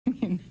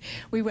mean,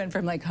 we went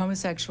from like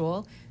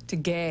homosexual to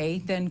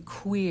gay, then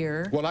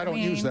queer. Well, I don't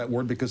use that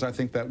word because I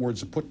think that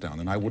word's a put down,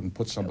 and I wouldn't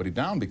put somebody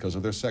down because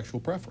of their sexual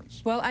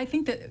preference. Well, I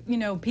think that, you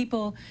know,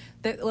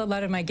 a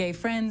lot of my gay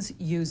friends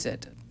use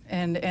it.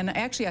 And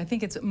actually, I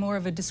think it's more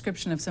of a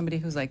description of somebody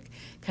who's like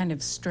kind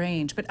of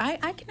strange. But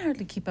I can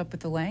hardly keep up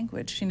with the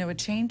language. You know, it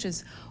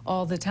changes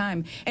all the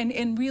time.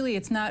 And really,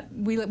 it's not,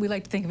 we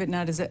like to think of it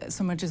not as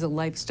so much as a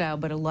lifestyle,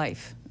 but a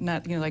life.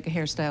 Not, you know, like a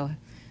hairstyle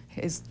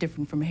is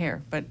different from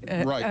hair. But,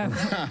 right.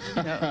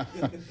 You know.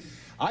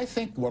 I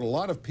think what a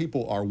lot of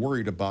people are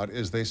worried about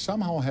is they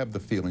somehow have the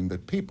feeling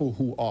that people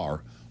who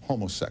are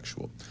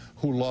homosexual,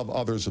 who love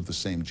others of the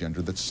same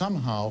gender, that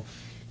somehow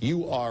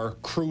you are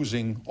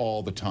cruising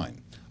all the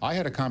time. I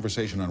had a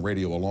conversation on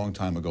radio a long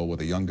time ago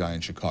with a young guy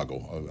in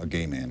Chicago, a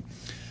gay man,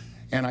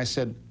 and I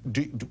said,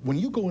 when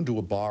you go into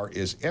a bar,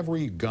 is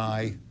every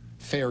guy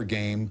fair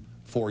game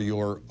for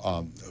your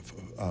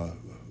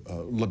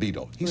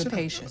libido? He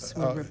rapacious. Said,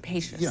 we're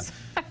rapacious. Yeah.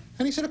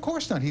 And he said, of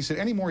course not. He said,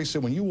 anymore, he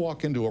said, when you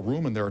walk into a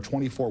room and there are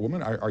 24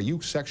 women, are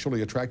you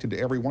sexually attracted to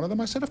every one of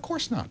them? I said, of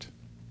course not.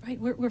 Right,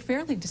 we're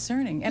fairly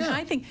discerning. And yeah.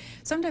 I think,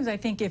 sometimes I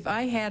think if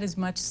I had as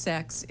much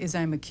sex as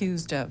I'm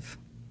accused of,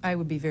 I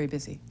would be very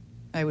busy.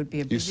 I would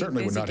be a busy, You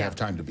certainly would not gal. have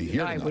time to be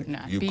here tonight. I would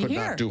not You be could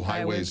here. not do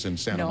highways in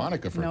Santa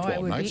Monica for 12 nights.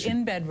 No, I would be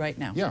in bed right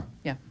now. Yeah.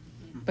 Yeah.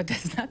 But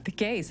that's not the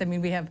case. I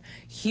mean, we have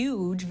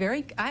huge,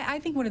 I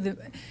think one of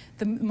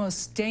the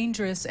most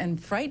dangerous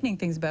and frightening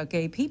things about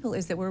gay people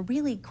is that we're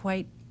really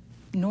quite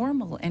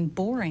normal and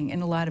boring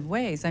in a lot of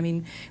ways. I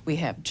mean, we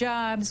have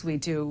jobs, we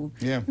do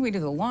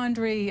the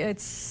laundry.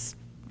 It's,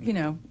 you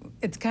know,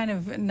 it's kind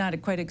of not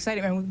quite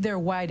exciting. I mean, there are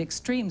wide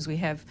extremes. We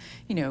have,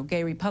 you know,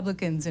 gay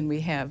Republicans and we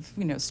have,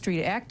 you know,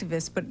 street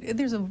activists, but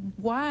there's a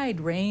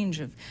wide range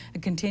of a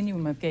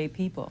continuum of gay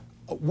people.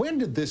 When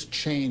did this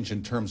change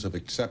in terms of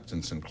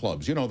acceptance in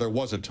clubs? You know, there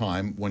was a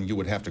time when you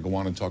would have to go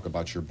on and talk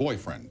about your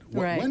boyfriend.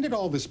 Right. When did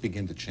all this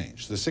begin to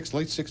change? The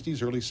late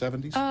 60s, early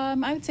 70s?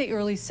 I would say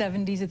early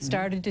 70s it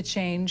started to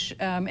change.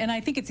 And I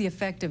think it's the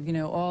effect of, you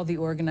know, all the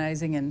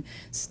organizing and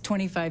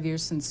 25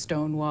 years since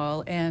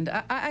Stonewall. And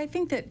I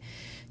think that,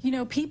 you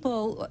know,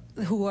 people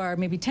who are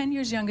maybe 10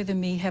 years younger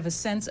than me have a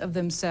sense of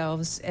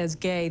themselves as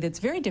gay that's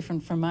very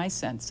different from my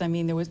sense. I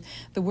mean,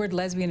 the word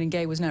lesbian and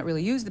gay was not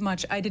really used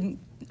much. I didn't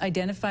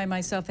identify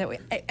myself that way.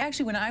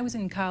 Actually, when I was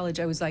in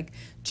college, I was like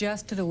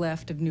just to the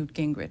left of Newt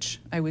Gingrich.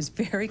 I was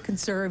very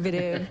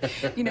conservative,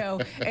 you know,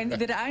 and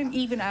that I'm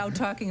even out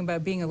talking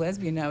about being a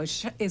lesbian now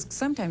is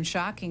sometimes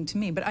shocking to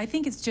me. But I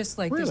think it's just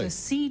like there's a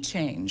sea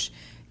change,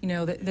 you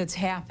know, that's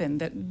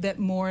happened, that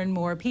more and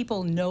more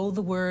people know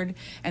the word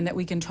and that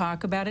we can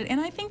talk about it. And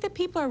I think that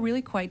people are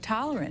really quite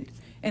tolerant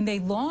and they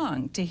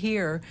long to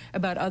hear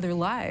about other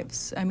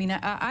lives. I mean,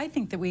 I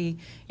think that we,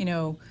 you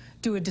know,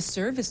 do a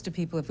disservice to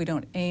people if we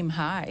don't aim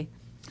high.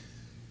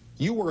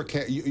 You were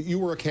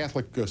a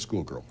Catholic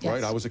schoolgirl, yes.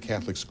 right? I was a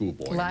Catholic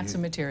schoolboy. Lots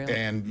of material.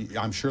 And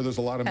I'm sure there's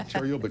a lot of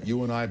material, but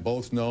you and I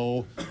both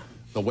know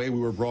the way we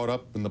were brought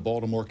up in the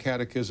Baltimore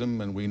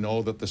Catechism, and we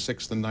know that the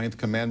 6th and 9th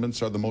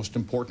commandments are the most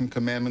important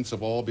commandments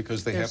of all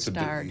because they have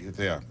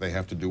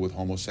to do with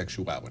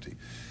homosexuality.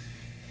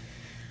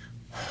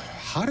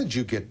 How did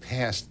you get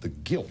past the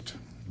guilt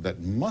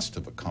that must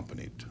have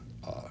accompanied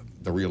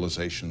the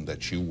realization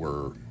that you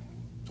were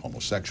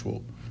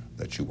homosexual,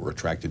 that you were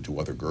attracted to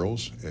other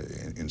girls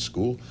in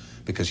school?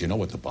 Because you know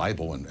what the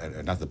Bible,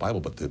 and not the Bible,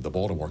 but the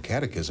Baltimore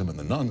Catechism and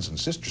the nuns and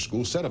sister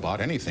schools said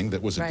about anything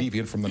that was a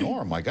deviant from the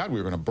norm. My God, we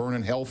were going to burn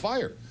in hell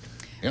fire.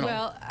 You know,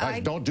 well,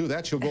 guys, don't do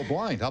that, you'll go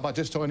blind. How about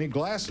just, I need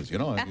glasses, you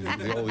know,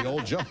 the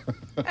old joke.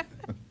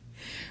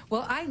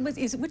 Well,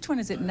 which one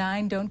is it?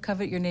 9, don't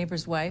covet your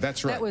neighbor's wife?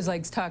 That's right. That was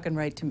like talking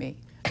right to me.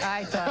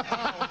 I thought,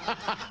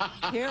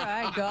 oh, here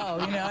I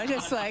go, you know,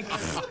 just like,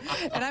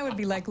 and I would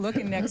be like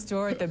looking next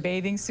door at the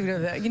bathing suit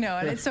of the, you know,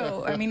 and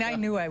so, I mean, I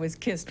knew I was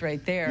kissed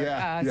right there.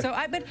 Yeah,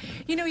 but,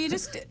 you know,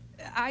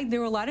 there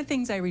were a lot of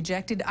things I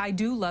rejected. I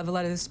do love a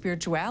lot of the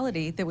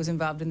spirituality that was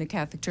involved in the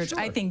Catholic Church. Sure.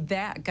 I think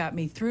that got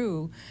me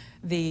through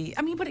I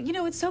mean, but, you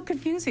know, it's so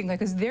confusing, like,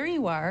 because there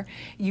you are,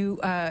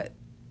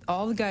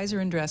 all the guys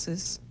are in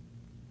dresses.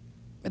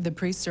 The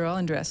priests are all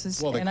in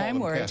dresses, well, and I'm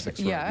worried.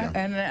 Catholics, yeah, right,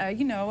 and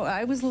you know,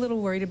 I was a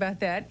little worried about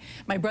that.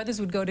 My brothers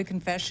would go to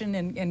confession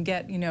and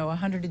get, you know,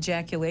 100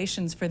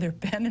 ejaculations for their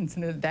penance,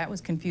 and that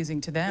was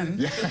confusing to them.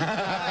 You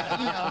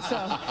know,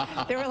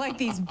 so there were like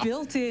these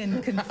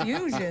built-in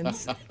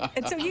confusions,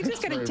 and so you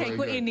just got to take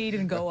what you need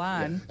and go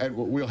on. Yeah. And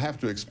we'll have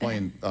to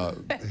explain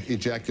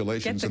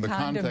ejaculations in the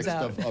context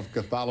of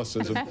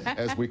Catholicism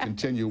as we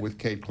continue with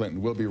Kate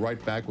Clinton. We'll be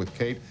right back with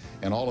Kate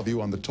and all of you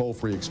on the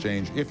toll-free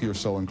exchange, if you're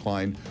so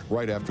inclined,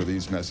 right after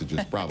these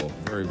messages. Bravo.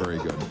 Very, very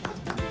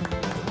good.